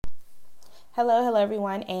Hello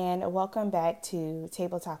everyone, and welcome back to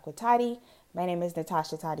Table Talk with Toddy. My name is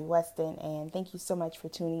Natasha Toddy Weston, and thank you so much for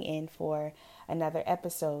tuning in for another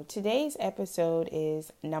episode. Today's episode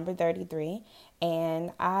is number 33,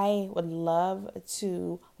 and I would love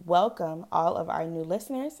to welcome all of our new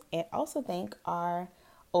listeners and also thank our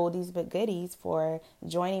oldies but goodies for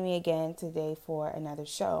joining me again today for another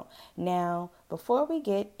show. Now, before we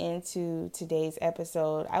get into today's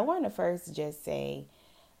episode, I want to first just say,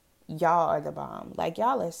 y'all are the bomb. Like,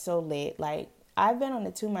 y'all are so lit. Like, I've been on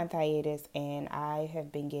a 2-month hiatus and I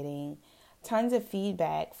have been getting tons of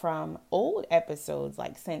feedback from old episodes,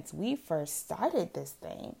 like since we first started this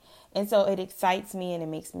thing. And so it excites me and it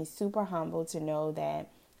makes me super humble to know that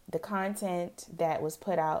the content that was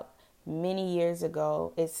put out many years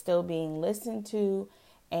ago is still being listened to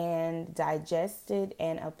and digested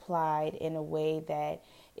and applied in a way that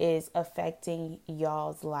is affecting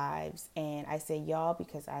y'all's lives. And I say y'all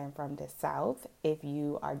because I am from the South. If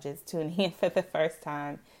you are just tuning in for the first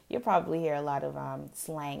time, you'll probably hear a lot of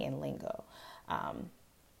slang and lingo.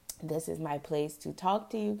 This is my place to talk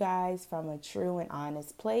to you guys from a true and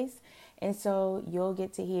honest place. And so you'll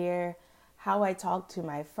get to hear how I talk to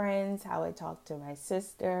my friends, how I talk to my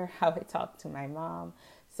sister, how I talk to my mom.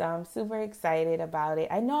 So I'm super excited about it.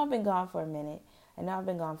 I know I've been gone for a minute.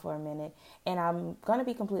 And I'm going to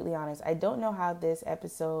be completely honest. I don't know how this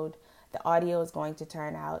episode, the audio is going to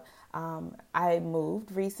turn out. I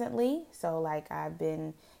moved recently. So I've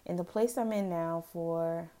been in the place I'm in now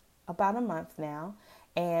for about a month now.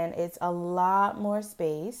 And it's a lot more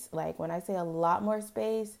space. Like, when I say a lot more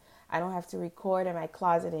space, I don't have to record in my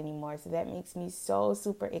closet anymore. So that makes me so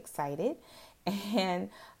super excited.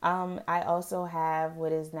 And I also have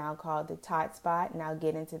what is now called the Tot Spot, and I'll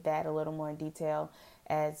get into that a little more in detail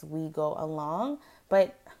as we go along.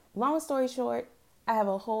 But long story short, I have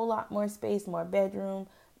a whole lot more space, more bedroom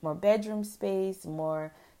space,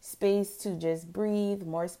 more space to just breathe,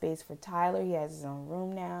 more space for Tyler. He has his own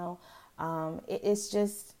room now. It's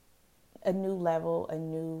just a new level, a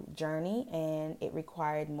new journey, and it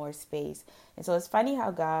required more space. And so it's funny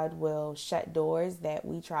how God will shut doors that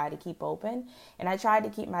we try to keep open. And I tried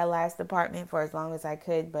to keep my last apartment for as long as I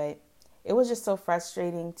could, but it was just so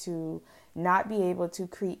frustrating to not be able to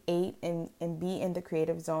create and be in the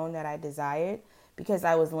creative zone that I desired because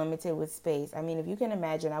I was limited with space. I mean, if you can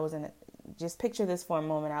imagine, just picture this for a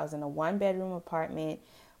moment. I was in a 1-bedroom apartment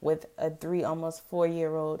with a 3, almost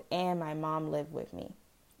 4-year-old, and my mom lived with me.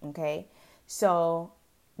 Okay, so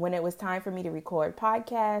when it was time for me to record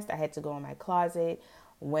podcasts, I had to go in my closet.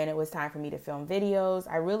 When it was time for me to film videos,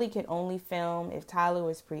 I really could only film if Tyler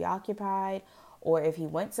was preoccupied or if he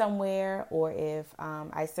went somewhere or if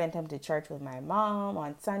I sent him to church with my mom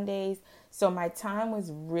on Sundays. So my time was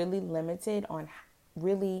really limited on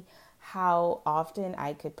really how often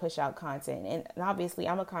I could push out content. And obviously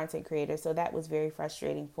I'm a content creator, so that was very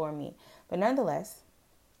frustrating for me. But nonetheless,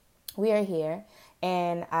 we are here,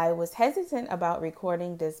 and I was hesitant about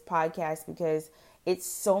recording this podcast because it's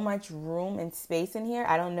so much room and space in here.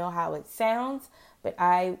 I don't know how it sounds, but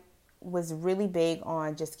I was really big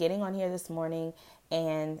on just getting on here this morning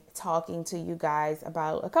and talking to you guys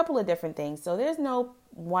about a couple of different things. So there's no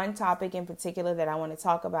one topic in particular that I want to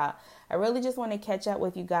talk about. I really just want to catch up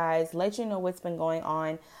with you guys, let you know what's been going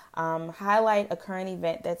on, highlight a current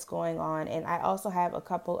event that's going on, and I also have a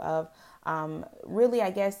couple of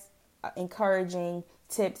encouraging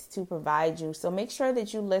tips to provide you. So make sure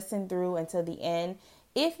that you listen through until the end.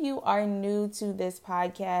 If you are new to this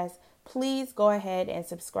podcast, please go ahead and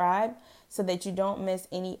subscribe so that you don't miss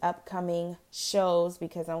any upcoming shows,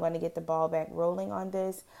 because I'm going to get the ball back rolling on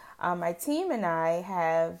this. My team and I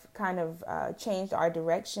have kind of changed our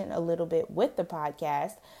direction a little bit with the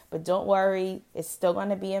podcast, but don't worry, it's still going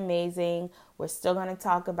to be amazing. We're still going to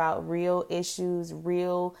talk about real issues,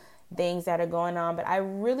 real things that are going on, but I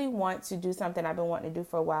really want to do something I've been wanting to do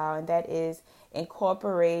for a while, and that is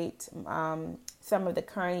incorporate some of the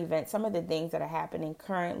current events, some of the things that are happening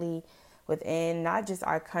currently within not just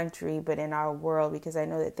our country, but in our world, because I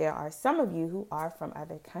know that there are some of you who are from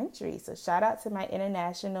other countries. So shout out to my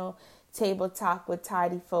international Table Talk with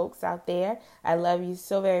Toddy folks out there. I love you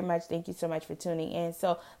so very much. Thank you so much for tuning in.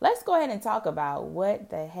 So let's go ahead and talk about what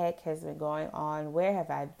the heck has been going on. Where have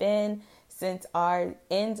I been since our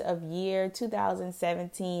end of year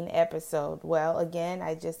 2017 episode? Well, again,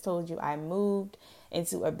 I just told you I moved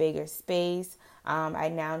into a bigger space. I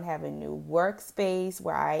now have a new workspace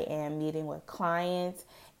where I am meeting with clients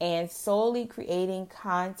and solely creating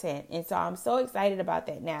content. And so I'm so excited about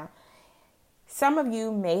that now. Some of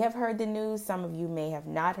you may have heard the news, some of you may have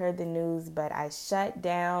not heard the news, but I shut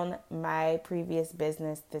down my previous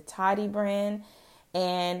business, the Toddy brand,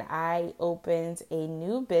 and I opened a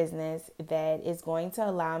new business that is going to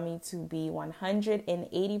allow me to be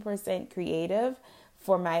 180% creative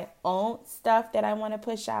for my own stuff that I want to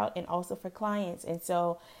push out and also for clients. And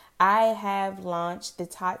so I have launched the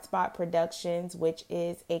Tot Spot Productions, which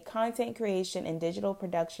is a content creation and digital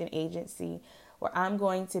production agency where I'm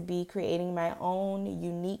going to be creating my own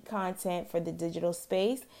unique content for the digital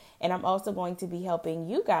space. And I'm also going to be helping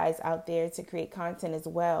you guys out there to create content as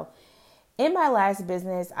well. In my last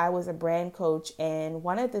business, I was a brand coach, and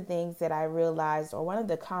one of the things that I realized, or one of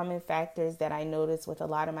the common factors that I noticed with a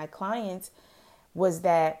lot of my clients, was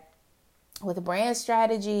that with brand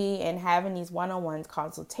strategy and having these one-on-one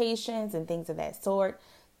consultations and things of that sort,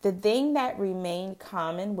 the thing that remained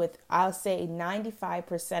common with, I'll say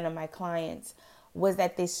 95% of my clients, was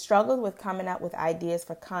that they struggled with coming up with ideas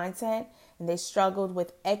for content, and they struggled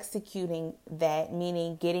with executing that,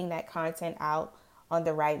 meaning getting that content out on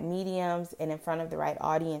the right mediums and in front of the right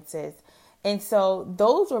audiences. And so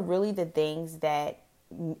those were really the things that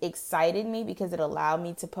excited me, because it allowed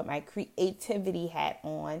me to put my creativity hat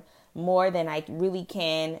on more than I really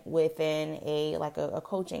can within a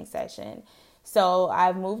coaching session. So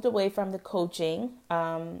I've moved away from the coaching.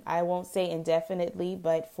 I won't say indefinitely,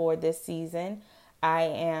 but for this season, I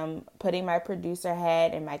am putting my producer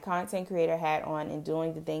hat and my content creator hat on and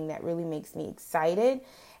doing the thing that really makes me excited.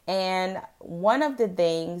 And one of the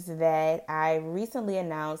things that I recently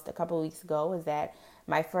announced a couple of weeks ago is that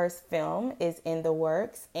my first film is in the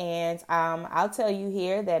works. And I'll tell you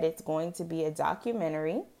here that it's going to be a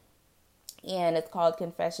documentary. And it's called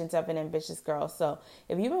Confessions of an Ambitious Girl. So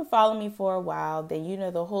if you've been following me for a while, then you know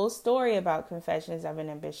the whole story about Confessions of an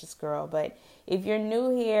Ambitious Girl. But if you're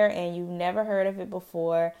new here and you've never heard of it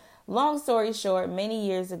before, long story short, many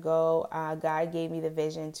years ago, God gave me the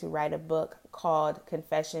vision to write a book called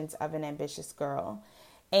Confessions of an Ambitious Girl.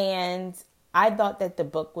 And I thought that the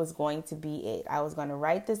book was going to be it. I was going to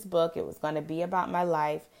write this book. It was going to be about my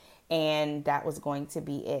life. And that was going to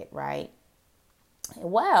be it, right?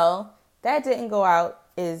 Well, that didn't go out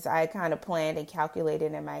as I kind of planned and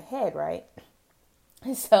calculated in my head, right?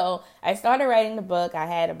 So I started writing the book. I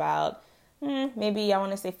had about maybe I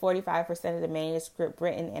want to say 45% of the manuscript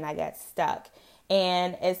written, and I got stuck.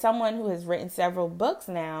 And as someone who has written several books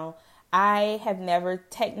now, I have never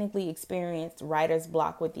technically experienced writer's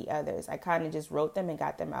block with the others. I kind of just wrote them and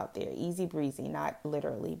got them out there. Easy breezy, not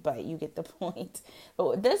literally, but you get the point. But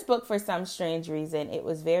with this book, for some strange reason, it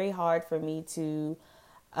was very hard for me to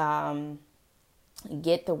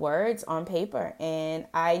get the words on paper. And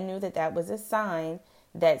I knew that that was a sign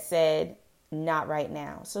that said, not right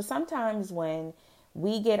now. So sometimes when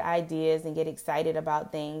we get ideas and get excited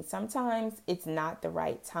about things, sometimes it's not the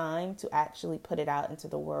right time to actually put it out into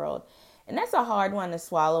the world. And that's a hard one to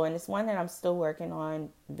swallow. And it's one that I'm still working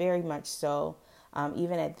on, very much so,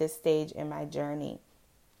 even at this stage in my journey.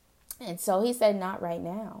 And so he said, not right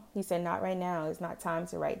now. He said, not right now. It's not time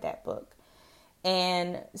to write that book.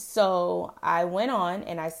 And so I went on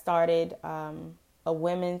and I started a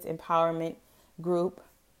women's empowerment group,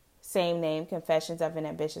 same name, Confessions of an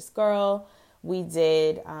Ambitious Girl. We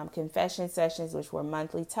did confession sessions, which were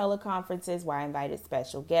monthly teleconferences where I invited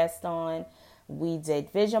special guests on. We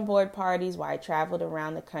did vision board parties where I traveled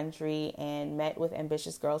around the country and met with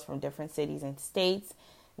ambitious girls from different cities and states.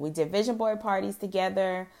 We did vision board parties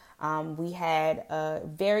together. We had a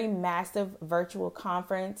very massive virtual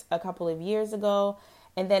conference a couple of years ago,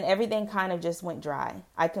 and then everything kind of just went dry.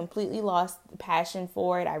 I completely lost passion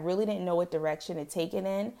for it. I really didn't know what direction to take it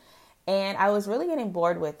in, and I was really getting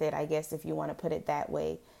bored with it, I guess, if you want to put it that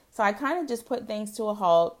way. So I kind of just put things to a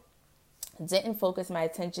halt, didn't focus my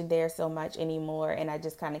attention there so much anymore, and I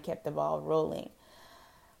just kind of kept the ball rolling.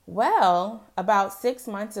 Well, about 6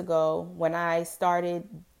 months ago, when I started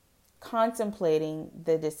contemplating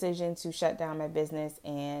the decision to shut down my business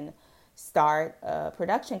and start a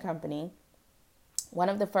production company, one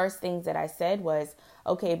of the first things that I said was,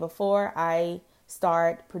 okay, before I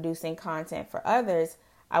start producing content for others,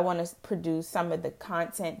 I want to produce some of the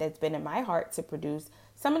content that's been in my heart to produce,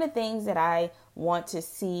 some of the things that I want to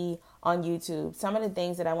see on YouTube, some of the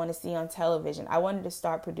things that I want to see on television. I wanted to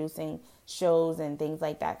start producing shows and things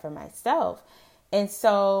like that for myself. And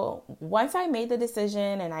so once I made the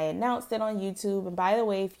decision and I announced it on YouTube, and by the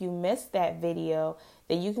way, if you missed that video,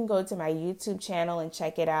 then you can go to my YouTube channel and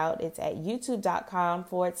check it out. It's at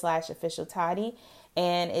youtube.com/official Toddy.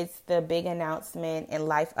 And it's the big announcement and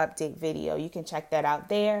life update video. You can check that out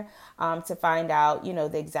there to find out,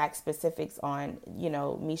 the exact specifics on,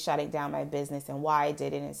 me shutting down my business and why I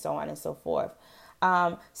did it and so on and so forth.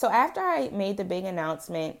 So after I made the big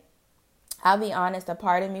announcement, I'll be honest, a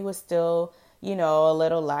part of me was still a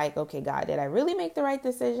little like, okay, God, did I really make the right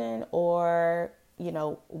decision, or,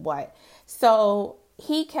 what? So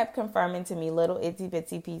he kept confirming to me little itsy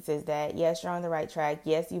bitsy pieces that, yes, you're on the right track.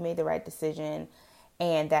 Yes, you made the right decision,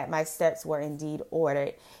 and that my steps were indeed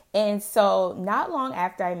ordered. And so not long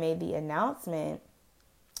after I made the announcement,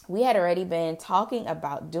 we had already been talking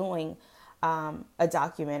about doing a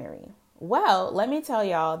documentary. Well, let me tell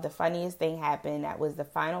y'all, the funniest thing happened. That was the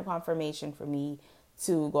final confirmation for me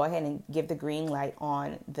to go ahead and give the green light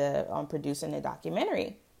on producing the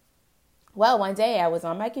documentary. Well, one day I was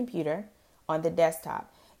on my computer on the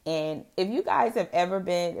desktop. And if you guys have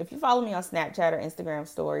if you follow me on Snapchat or Instagram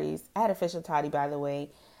stories, at Official Toddy, by the way,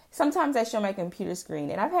 sometimes I show my computer screen.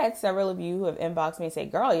 And I've had several of you who have inboxed me and say,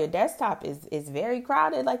 girl, your desktop is very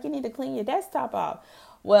crowded. Like, you need to clean your desktop off.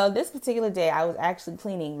 Well, this particular day, I was actually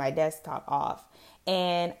cleaning my desktop off.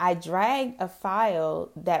 And I dragged a file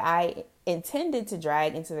that I intended to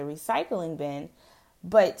drag into the recycling bin.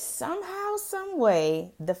 But somehow, some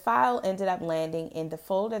way, the file ended up landing in the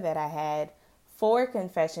folder that I had for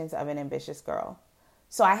Confessions of an Ambitious Girl.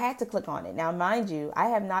 So I had to click on it. Now, mind you, I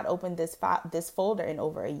have not opened this folder in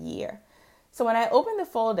over a year. So when I opened the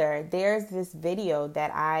folder, there's this video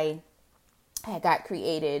that I had got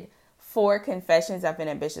created for Confessions of an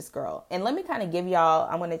Ambitious Girl. And let me kind of give y'all,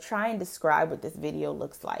 I'm going to try and describe what this video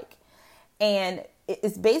looks like. And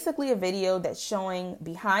it's basically a video that's showing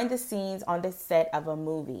behind the scenes on the set of a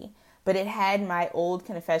movie. But it had my old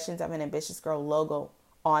Confessions of an Ambitious Girl logo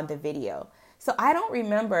on the video. So I don't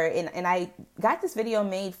remember, and I got this video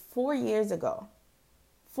made 4 years ago.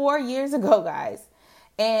 4 years ago, guys.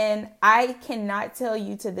 And I cannot tell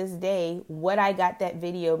you to this day what I got that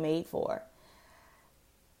video made for.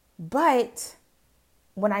 But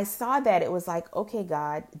when I saw that, it was like, okay,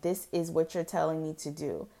 God, this is what you're telling me to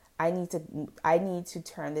do. I need to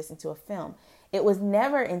turn this into a film. It was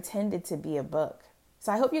never intended to be a book.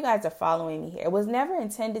 So I hope you guys are following me here. It was never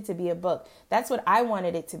intended to be a book. That's what I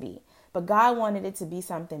wanted it to be. But God wanted it to be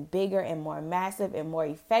something bigger and more massive and more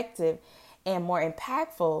effective and more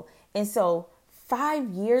impactful. And so 4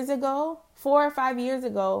 or 5 years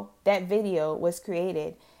ago, that video was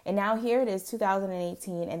created. And now here it is,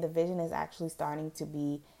 2018, and the vision is actually starting to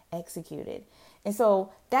be executed. And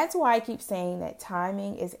so that's why I keep saying that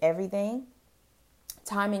timing is everything.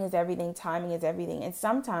 Timing is everything. Timing is everything. And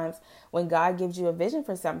sometimes when God gives you a vision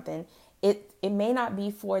for something, it may not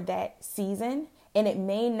be for that season. And it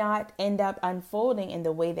may not end up unfolding in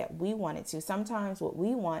the way that we want it to. Sometimes what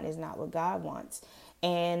we want is not what God wants.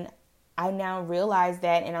 And I now realize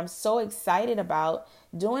that, and I'm so excited about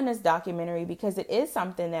doing this documentary because it is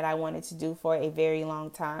something that I wanted to do for a very long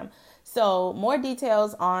time. So more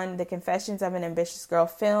details on the Confessions of an Ambitious Girl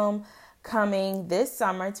film coming this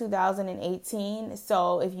summer, 2018.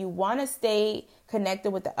 So if you want to stay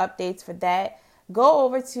connected with the updates for that, go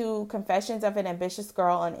over to Confessions of an Ambitious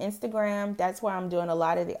Girl on Instagram. That's where I'm doing a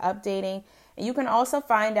lot of the updating. And you can also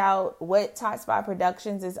find out what Totspot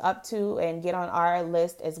Productions is up to and get on our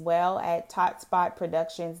list as well at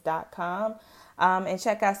totspotproductions.com and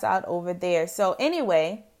check us out over there. So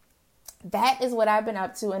anyway, that is what I've been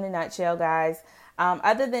up to in a nutshell, guys.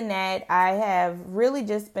 Other than that, I have really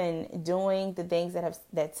just been doing the things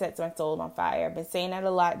that sets my soul on fire. I've been saying that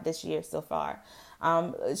a lot this year so far.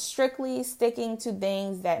 Strictly sticking to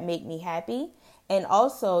things that make me happy, and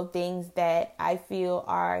also things that I feel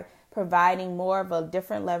are providing more of a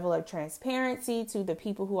different level of transparency to the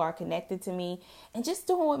people who are connected to me, and just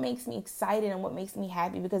doing what makes me excited and what makes me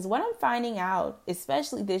happy. Because what I'm finding out,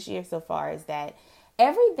 especially this year so far, is that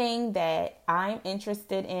everything that I'm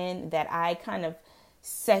interested in, that I kind of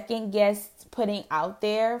second guessed putting out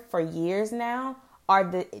there for years now, are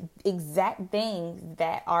the exact things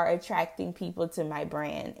that are attracting people to my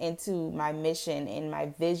brand and to my mission and my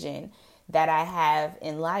vision that I have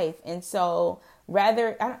in life. And so I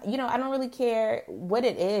don't really care what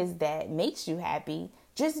it is that makes you happy.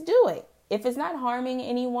 Just do it. If it's not harming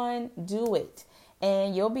anyone, do it.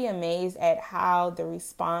 And you'll be amazed at how the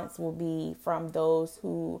response will be from those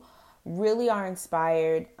who really are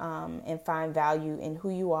inspired and find value in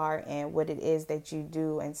who you are and what it is that you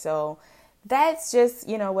do. And so that's just,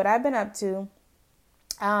 what I've been up to.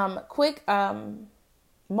 Quick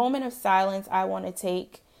moment of silence I want to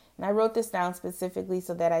take. And I wrote this down specifically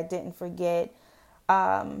so that I didn't forget.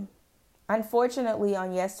 Unfortunately,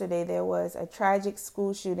 on yesterday, there was a tragic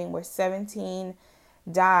school shooting where 17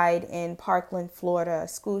 died in Parkland, Florida, a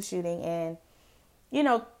school shooting. And,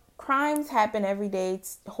 crimes happen every day.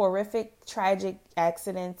 It's horrific, tragic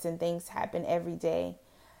accidents and things happen every day.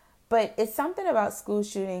 But it's something about school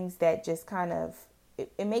shootings that just kind of,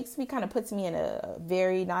 it makes me, kind of puts me in a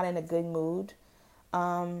very, not in a good mood.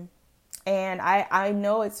 And I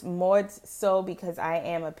know it's more so because I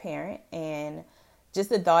am a parent, and just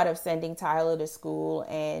the thought of sending Tyler to school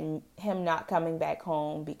and him not coming back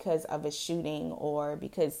home because of a shooting or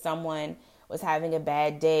because someone was having a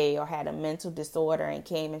bad day or had a mental disorder and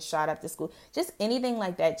came and shot up the school. Just anything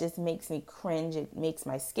like that just makes me cringe. It makes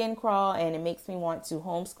my skin crawl, and it makes me want to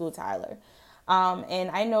homeschool Tyler.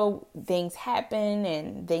 And I know things happen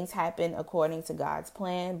and things happen according to God's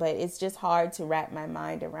plan, but it's just hard to wrap my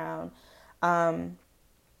mind around,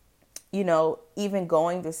 even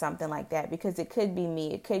going through something like that, because it could be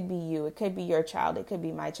me, it could be you, it could be your child, it could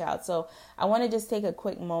be my child. So I want to just take a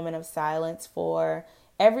quick moment of silence for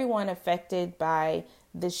everyone affected by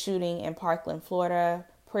the shooting in Parkland, Florida.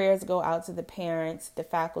 Prayers go out to the parents, the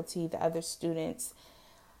faculty, the other students,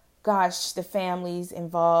 the families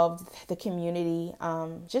involved, the community,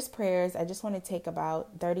 just prayers. I just want to take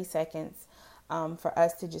about 30 seconds for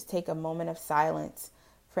us to just take a moment of silence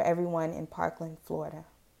for everyone in Parkland, Florida.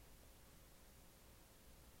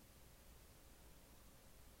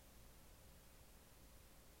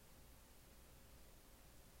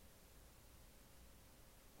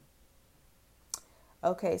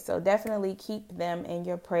 Okay, so definitely keep them in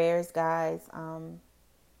your prayers, guys.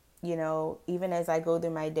 Even as I go through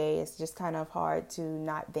my day, it's just kind of hard to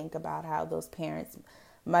not think about how those parents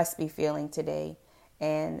must be feeling today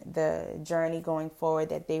and the journey going forward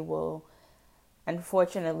that they will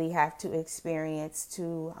unfortunately have to experience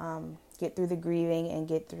to get through the grieving and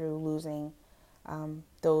get through losing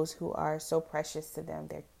those who are so precious to them,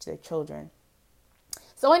 their children.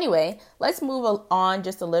 So anyway, let's move on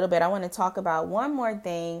just a little bit. I want to talk about one more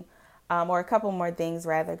thing, or a couple more things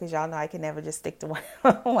rather, because y'all know I can never just stick to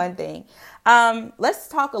one thing. Let's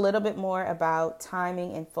talk a little bit more about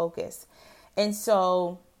timing and focus. And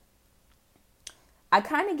so I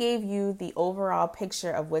kind of gave you the overall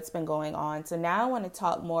picture of what's been going on. So now I want to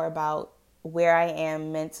talk more about where I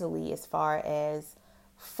am mentally as far as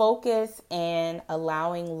focus and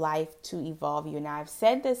allowing life to evolve you. Now, I've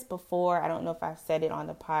said this before. I don't know if I've said it on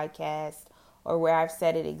the podcast or where I've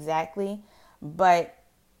said it exactly, but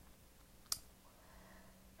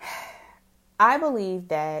I believe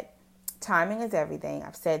that timing is everything.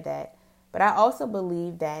 I've said that, but I also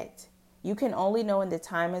believe that you can only know when the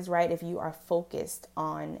time is right if you are focused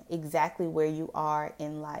on exactly where you are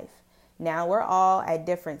in life. Now, we're all at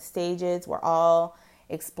different stages. We're all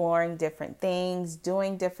exploring different things,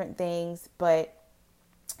 doing different things, but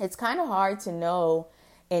it's kind of hard to know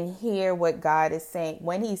and hear what God is saying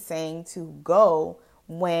when He's saying to go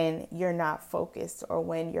when you're not focused or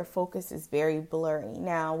when your focus is very blurry.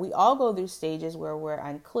 Now, we all go through stages where we're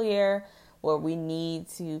unclear, where we need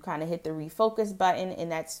to kind of hit the refocus button,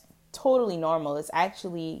 and that's totally normal. It's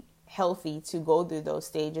actually healthy to go through those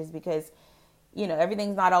stages because,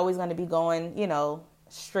 everything's not always going to be going,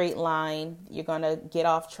 straight line. You're going to get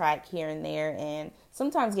off track here and there. And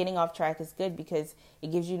sometimes getting off track is good because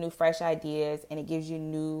it gives you new, fresh ideas and it gives you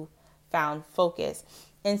new found focus.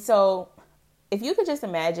 And so if you could just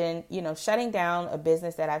imagine, shutting down a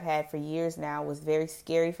business that I've had for years now was very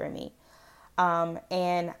scary for me.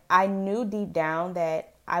 And I knew deep down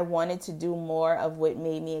that I wanted to do more of what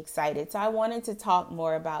made me excited. So I wanted to talk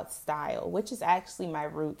more about style, which is actually my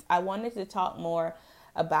roots. I wanted to talk more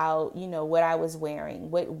about, what I was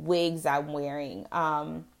wearing, what wigs I'm wearing,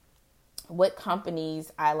 what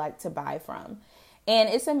companies I like to buy from. And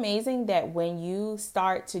it's amazing that when you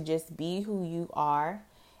start to just be who you are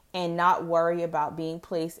and not worry about being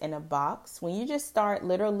placed in a box, when you just start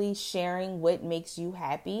literally sharing what makes you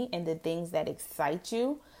happy and the things that excite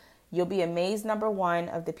you, you'll be amazed, number one,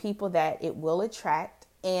 of the people that it will attract.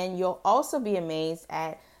 And you'll also be amazed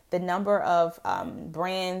at the number of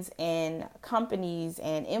brands and companies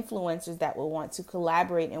and influencers that will want to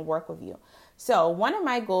collaborate and work with you. So one of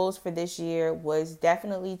my goals for this year was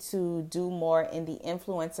definitely to do more in the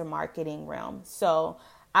influencer marketing realm. So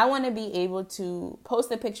I want to be able to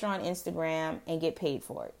post a picture on Instagram and get paid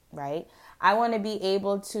for it, right? I want to be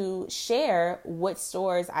able to share what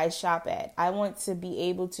stores I shop at. I want to be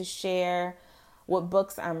able to share what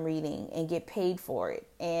books I'm reading and get paid for it.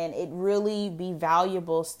 And it really be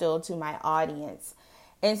valuable still to my audience.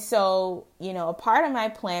 And so, a part of my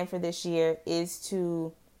plan for this year is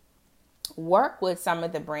to work with some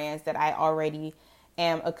of the brands that I already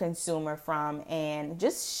am a consumer from and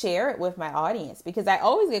just share it with my audience, because I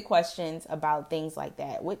always get questions about things like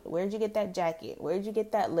that. Where'd you get that jacket? Where'd you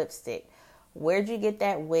get that lipstick? Where'd you get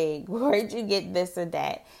that wig? Where'd you get this or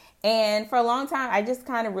that? And for a long time, I just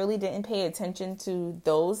kind of really didn't pay attention to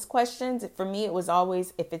those questions. For me, it was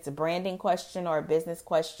always, if it's a branding question or a business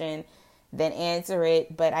question, than answer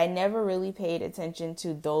it. But I never really paid attention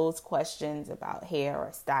to those questions about hair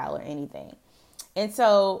or style or anything. And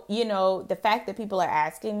so, the fact that people are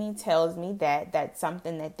asking me tells me that that's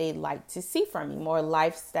something that they'd like to see from me, more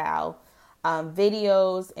lifestyle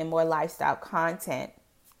videos and more lifestyle content.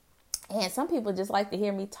 And some people just like to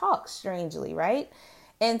hear me talk, strangely, right?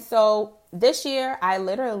 And so this year, I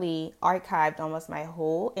literally archived almost my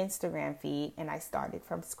whole Instagram feed and I started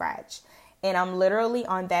from scratch. And I'm literally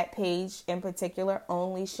on that page in particular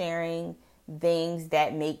only sharing things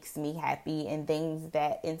that makes me happy and things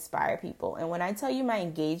that inspire people. And when I tell you my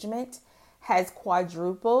engagement has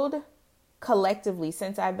quadrupled collectively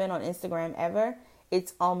since I've been on Instagram ever,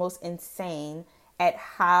 it's almost insane at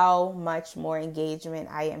how much more engagement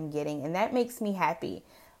I am getting. And that makes me happy.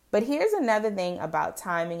 But here's another thing about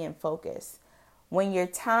timing and focus. When you're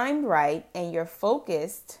timed right and you're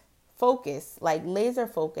focused, like laser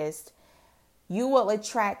focused, you will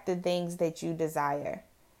attract the things that you desire.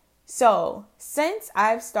 So since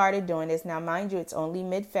I've started doing this, now mind you, it's only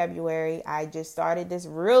mid-February. I just started this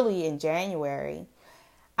really in January.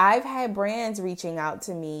 I've had brands reaching out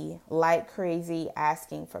to me like crazy,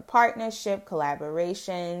 asking for partnership,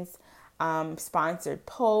 collaborations, sponsored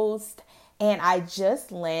posts. And I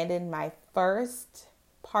just landed my first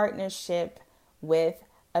partnership with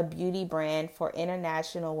a beauty brand for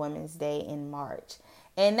International Women's Day in March.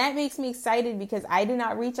 And that makes me excited because I did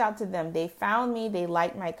not reach out to them. They found me, they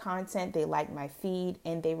liked my content, they liked my feed,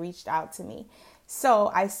 and they reached out to me.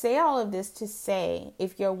 So I say all of this to say,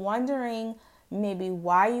 if you're wondering maybe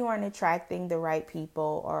why you aren't attracting the right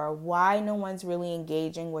people or why no one's really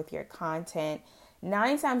engaging with your content,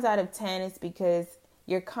 9 times out of 10 it's because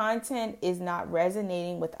your content is not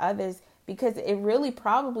resonating with others because it really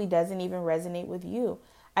probably doesn't even resonate with you.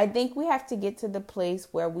 I think we have to get to the place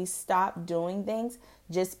where we stop doing things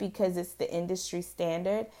just because it's the industry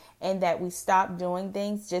standard and that we stop doing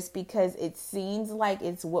things just because it seems like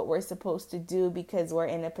it's what we're supposed to do because we're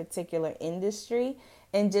in a particular industry,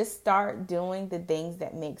 and just start doing the things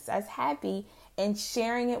that makes us happy and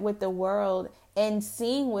sharing it with the world and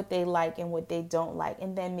seeing what they like and what they don't like,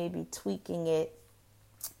 and then maybe tweaking it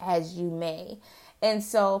as you may. And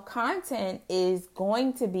so content is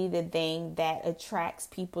going to be the thing that attracts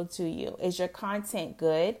people to you. Is your content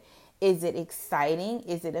good? Is it exciting?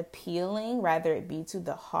 Is it appealing, rather it be to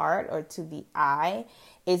the heart or to the eye?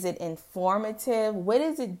 Is it informative? What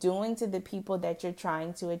is it doing to the people that you're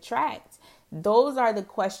trying to attract? Those are the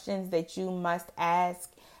questions that you must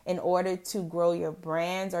ask in order to grow your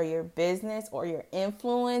brands or your business or your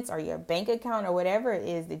influence or your bank account or whatever it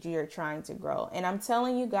is that you're trying to grow. And I'm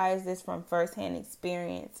telling you guys this from firsthand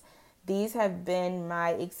experience. These have been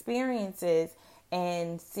my experiences,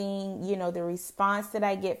 and seeing, the response that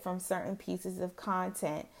I get from certain pieces of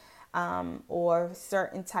content or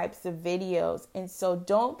certain types of videos. And so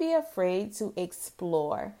don't be afraid to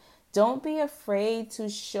explore. Don't be afraid to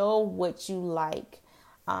show what you like.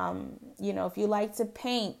 If you like to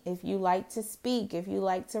paint, if you like to speak, if you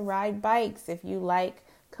like to ride bikes, if you like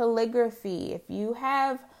calligraphy, if you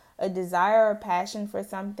have a desire or passion for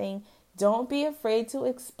something, don't be afraid to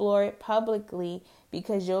explore it publicly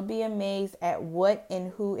because you'll be amazed at what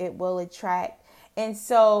and who it will attract. And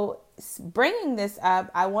so bringing this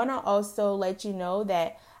up, I want to also let you know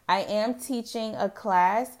that I am teaching a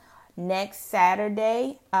class next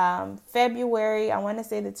Saturday, February, I want to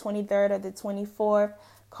say the 23rd or the 24th,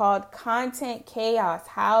 called Content Chaos,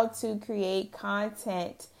 how to create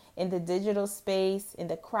content in the digital space, in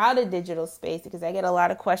the crowded digital space, because I get a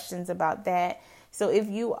lot of questions about that. So if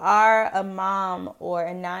you are a mom or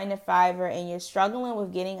a 9-to-5er and you're struggling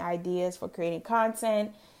with getting ideas for creating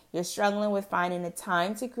content, you're struggling with finding the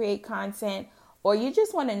time to create content, or you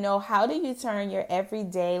just want to know how do you turn your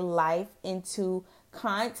everyday life into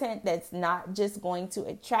content that's not just going to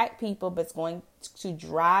attract people, but it's going to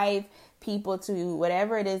drive people to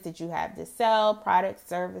whatever it is that you have to sell, products,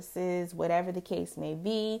 services, whatever the case may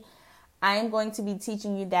be. I am going to be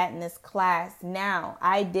teaching you that in this class. Now,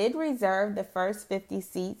 I did reserve the first 50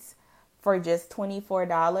 seats for just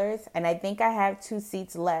 $24, and I think I have 2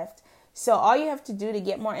 seats left. So all you have to do to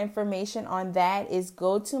get more information on that is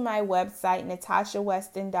go to my website,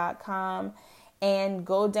 natashaweston.com, and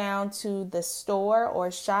go down to the store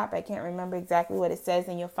or shop. I can't remember exactly what it says,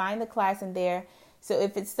 and you'll find the class in there. So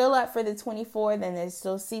if it's still up for the 24, then there's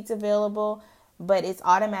still seats available, but it's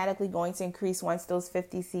automatically going to increase once those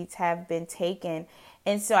 50 seats have been taken.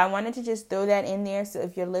 And so I wanted to just throw that in there. So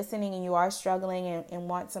if you're listening and you are struggling and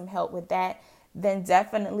want some help with that, then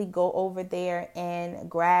definitely go over there and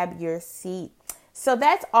grab your seat. So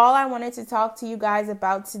that's all I wanted to talk to you guys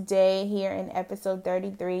about today here in episode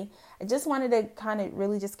 33. I just wanted to kind of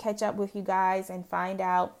really just catch up with you guys and find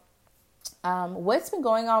out what's been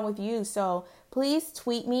going on with you. So please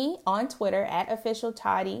tweet me on Twitter at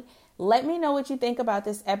 @officialtoddy. Let me know what you think about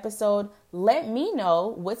this episode. Let me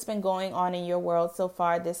know what's been going on in your world so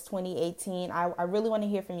far this 2018. I really want to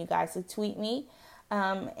hear from you guys. So tweet me.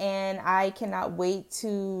 And I cannot wait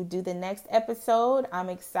to do the next episode. I'm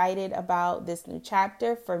excited about this new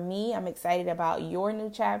chapter. For me, I'm excited about your new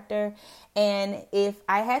chapter. And if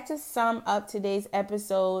I had to sum up today's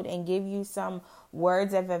episode and give you some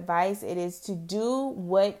words of advice, it is to do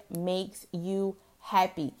what makes you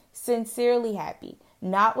happy, sincerely happy.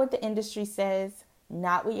 Not what the industry says,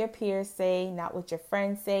 not what your peers say, not what your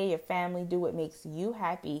friends say, your family. Do what makes you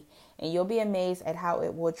happy, and you'll be amazed at how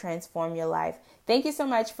it will transform your life. Thank you so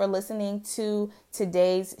much for listening to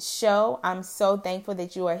today's show. I'm so thankful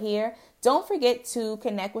that you are here. Don't forget to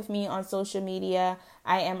connect with me on social media.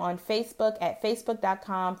 I am on Facebook at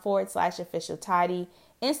facebook.com/officialtoddy,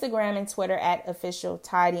 Instagram and Twitter at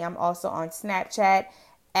officialtoddy. I'm also on Snapchat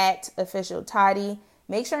at officialtoddy.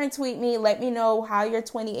 Make sure and tweet me. Let me know how your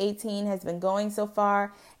 2018 has been going so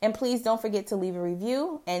far. And please don't forget to leave a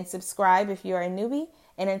review and subscribe if you're a newbie.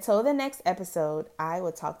 And until the next episode, I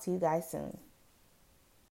will talk to you guys soon.